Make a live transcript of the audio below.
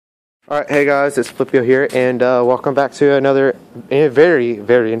Alright, hey guys, it's Flipio here, and welcome back to another very,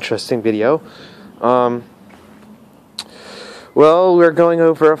 very interesting video. Well, we're going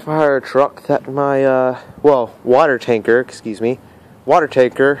over a fire truck that my, water tanker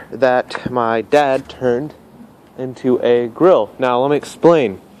that my dad turned into a grill. Now, let me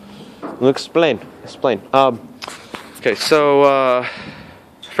explain. Okay, so,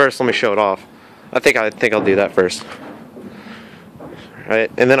 first let me show it off. I think I'll do that first.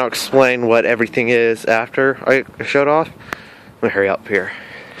 Right, and then I'll explain what everything is after I show it off. Let me hurry up here.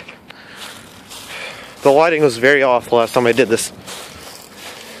 The lighting was very off the last time I did this.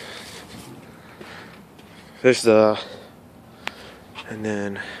 There's the, and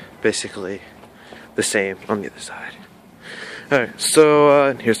then basically the same on the other side. Alright,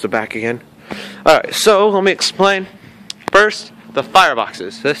 so here's the back again. Alright, so let me explain. First, the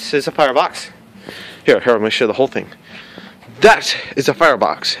fireboxes. This is a firebox. Here, let me show the whole thing. That is a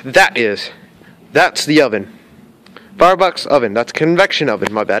firebox. That's the oven. Firebox oven. That's convection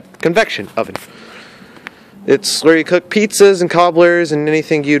oven, my bad. Convection oven. It's where you cook pizzas and cobblers and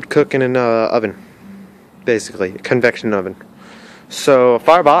anything you'd cook in an oven. Basically, convection oven. So, a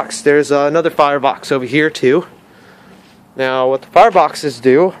firebox. There's another firebox over here, too. Now, what the fireboxes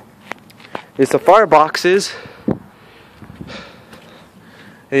do is the fireboxes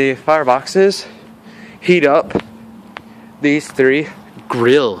heat up these three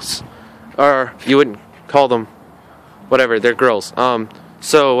grills, or you wouldn't call them whatever, they're grills. What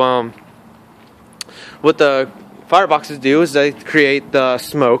the fireboxes do is they create the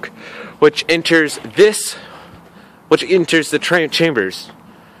smoke which enters the chambers.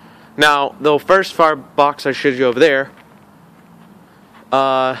 Now, the first firebox I showed you over there,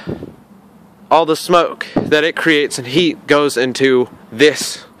 all the smoke that it creates and heat goes into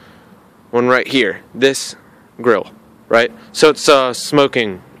this one right here, this grill. Right, so it's a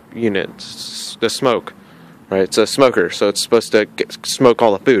smoking unit. It's the smoke, right? It's a smoker, so it's supposed to smoke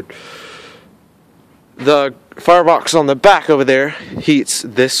all the food. The firebox on the back over there heats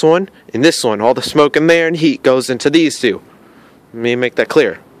this one and this one. All the smoke in there and heat goes into these two. Let me make that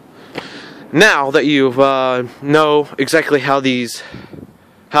clear. Now that you know exactly how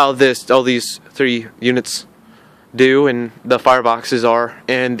all these three units do, and the fireboxes are,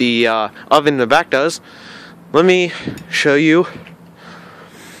 and the oven in the back does. Let me show you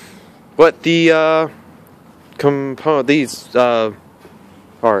what the these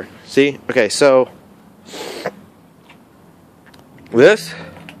are. See? Okay, so this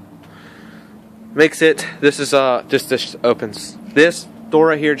makes it. This is this opens this door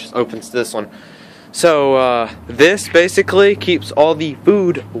right here. Just opens this one. So this basically keeps all the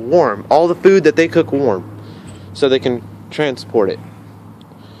food warm, all the food that they cook warm, so they can transport it.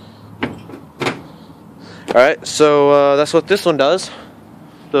 Alright, so that's what this one does.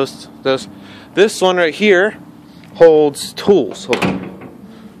 This one right here holds tools. Hold on.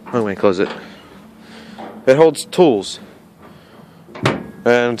 I'm going to close it. It holds tools.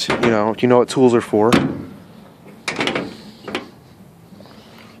 And, you know what tools are for.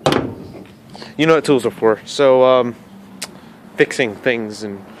 You know what tools are for. So, fixing things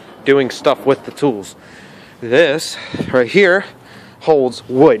and doing stuff with the tools. This right here holds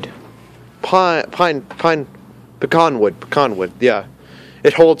wood. Pecan wood, yeah.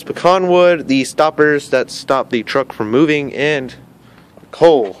 It holds pecan wood, the stoppers that stop the truck from moving, and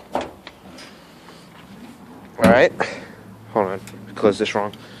coal. Alright. Hold on. Close this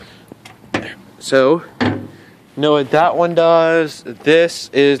wrong. So, you know what that one does? This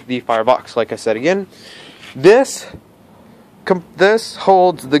is the firebox, like I said again. This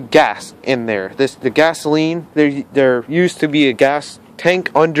holds the gas in there. The gasoline. There used to be a gas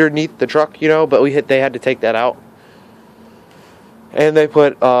tank underneath the truck, but they had to take that out, and they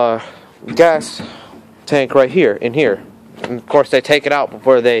put a gas tank right here, in here, and of course they take it out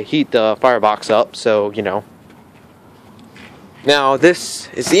before they heat the firebox up. So now this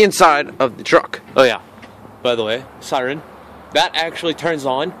is the inside of the truck. Oh yeah, by the way, siren that actually turns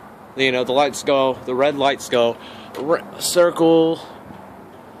on. The lights go, the red lights go, circle,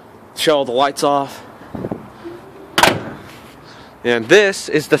 show all the lights off. And this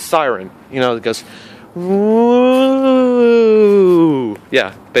is the siren, it goes, woo.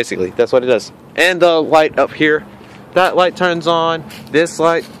 Yeah, basically, that's what it does. And the light up here, that light turns on, this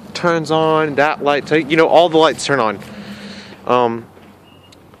light turns on, that light, all the lights turn on.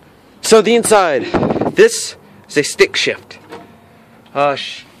 So the inside, this is a stick shift. Okay,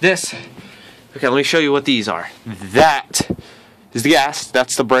 let me show you what these are. That is the gas,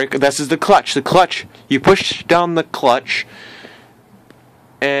 that's the brake, this is the clutch. The clutch, you push down the clutch.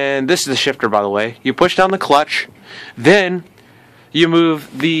 And this is the shifter, by the way. You push down the clutch, then you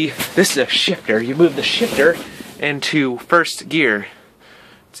move this is a shifter. You move the shifter into first gear.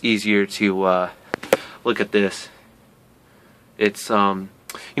 It's easier to look at this. It's you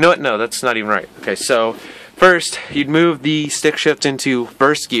know what? No, that's not even right. Okay, so first you'd move the stick shift into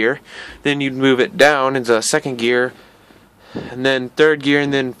first gear, then you'd move it down into second gear, and then third gear,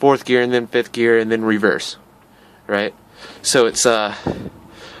 and then fourth gear, and then fifth gear, and then reverse. Right? So it's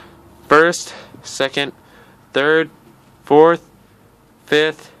first, second, third, fourth,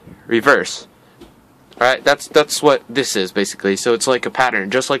 fifth, reverse. Alright, that's what this is basically. So it's like a pattern,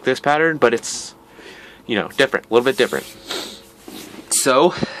 just like this pattern, but it's, you know, different, a little bit different.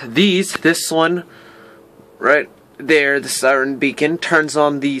 So this one right there, the siren beacon, turns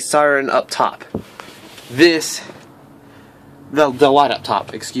on the siren up top. This, the light up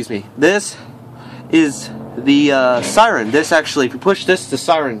top, excuse me. This is the siren. This actually, if you push this, the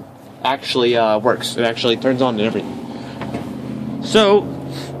siren actually works. It actually turns on and everything. So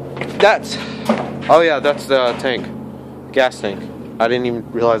that's, oh yeah, that's the tank, gas tank. I didn't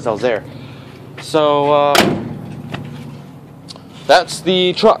even realize that was there. So that's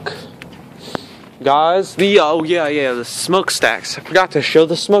the truck, guys. Oh yeah, the smokestacks. I forgot to show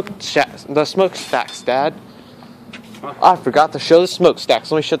the smokestacks, Dad. I forgot to show the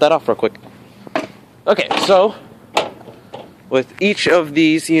smokestacks. Let me shut that off real quick. Okay, so with each of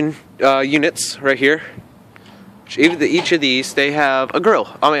these units right here, each of these, they have a grill.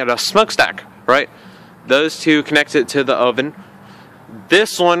 I mean, a smokestack, right? Those two connected to the oven.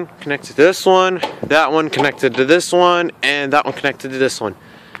 This one connected to this one. That one connected to this one, and that one connected to this one.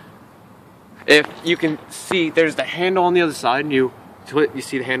 If you can see, there's the handle on the other side. And you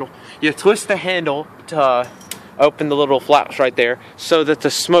see the handle. You twist the handle to open the little flaps right there, so that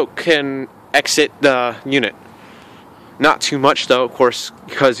the smoke can exit the unit. Not too much though, of course,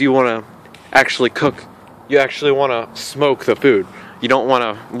 because you want to actually cook. You actually want to smoke the food. You don't want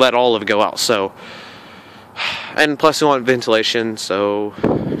to let all of it go out. So, and plus you want ventilation, so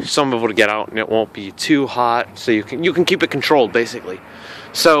some of it will get out and it won't be too hot. So you can keep it controlled basically.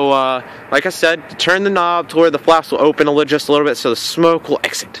 So, like I said, turn the knob to where the flaps will open just a little bit, so the smoke will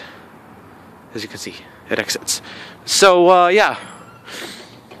exit. As you can see, it exits. So, yeah.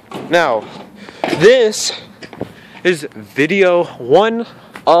 Now, this is video 1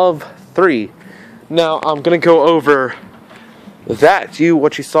 of 3. Now, I'm gonna go over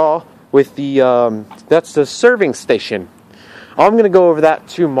what you saw with the, that's the serving station. I'm gonna go over that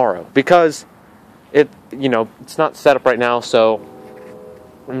tomorrow, because it's not set up right now, so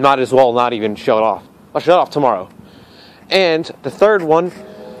might as well not even show it off. I'll show it off tomorrow. And the third one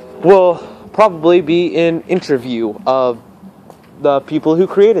will probably be an interview of the people who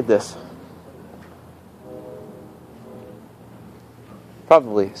created this.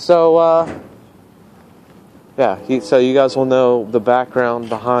 Probably. So, yeah, so you guys will know the background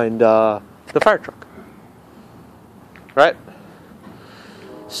behind the fire truck. Right?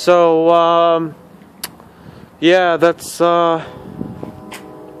 So, yeah, that's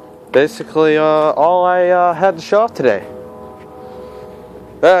basically all I had to show off today.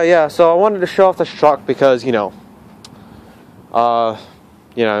 Yeah, so I wanted to show off this truck because, I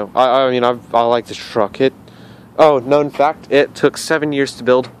like this truck. Known fact, it took 7 years to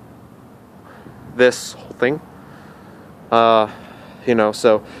build this whole thing.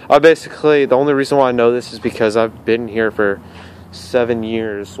 So I basically, the only reason why I know this is because I've been here for 7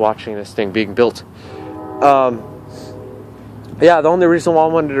 years watching this thing being built. Yeah, the only reason why I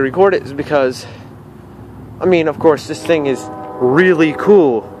wanted to record it is because, of course, this thing is really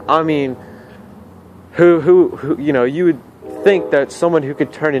cool. Who you would think that someone who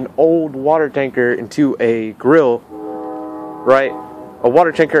could turn an old water tanker into a grill, right? A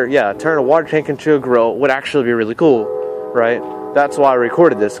water tanker, yeah, turn a water tank into a grill would actually be really cool, right? That's why I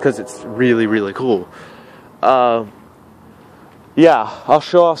recorded this, because it's really, really cool. Yeah, I'll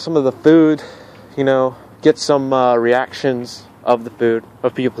show off some of the food, get some reactions of the food,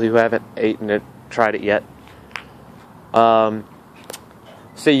 of people who haven't tried it yet. So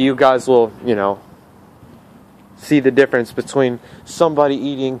you guys will, see the difference between somebody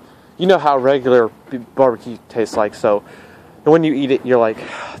eating, how regular barbecue tastes like, so when you eat it, you're like,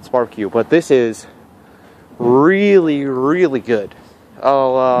 it's barbecue, but this is really, really good.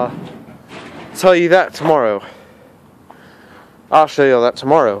 I'll tell you that tomorrow. I'll show you that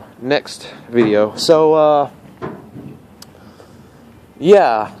tomorrow, next video. So,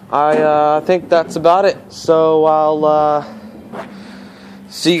 yeah, I think that's about it. So I'll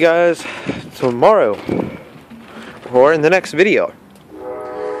see you guys tomorrow, or in the next video.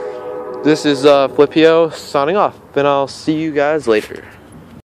 This is Flipio signing off, and I'll see you guys later.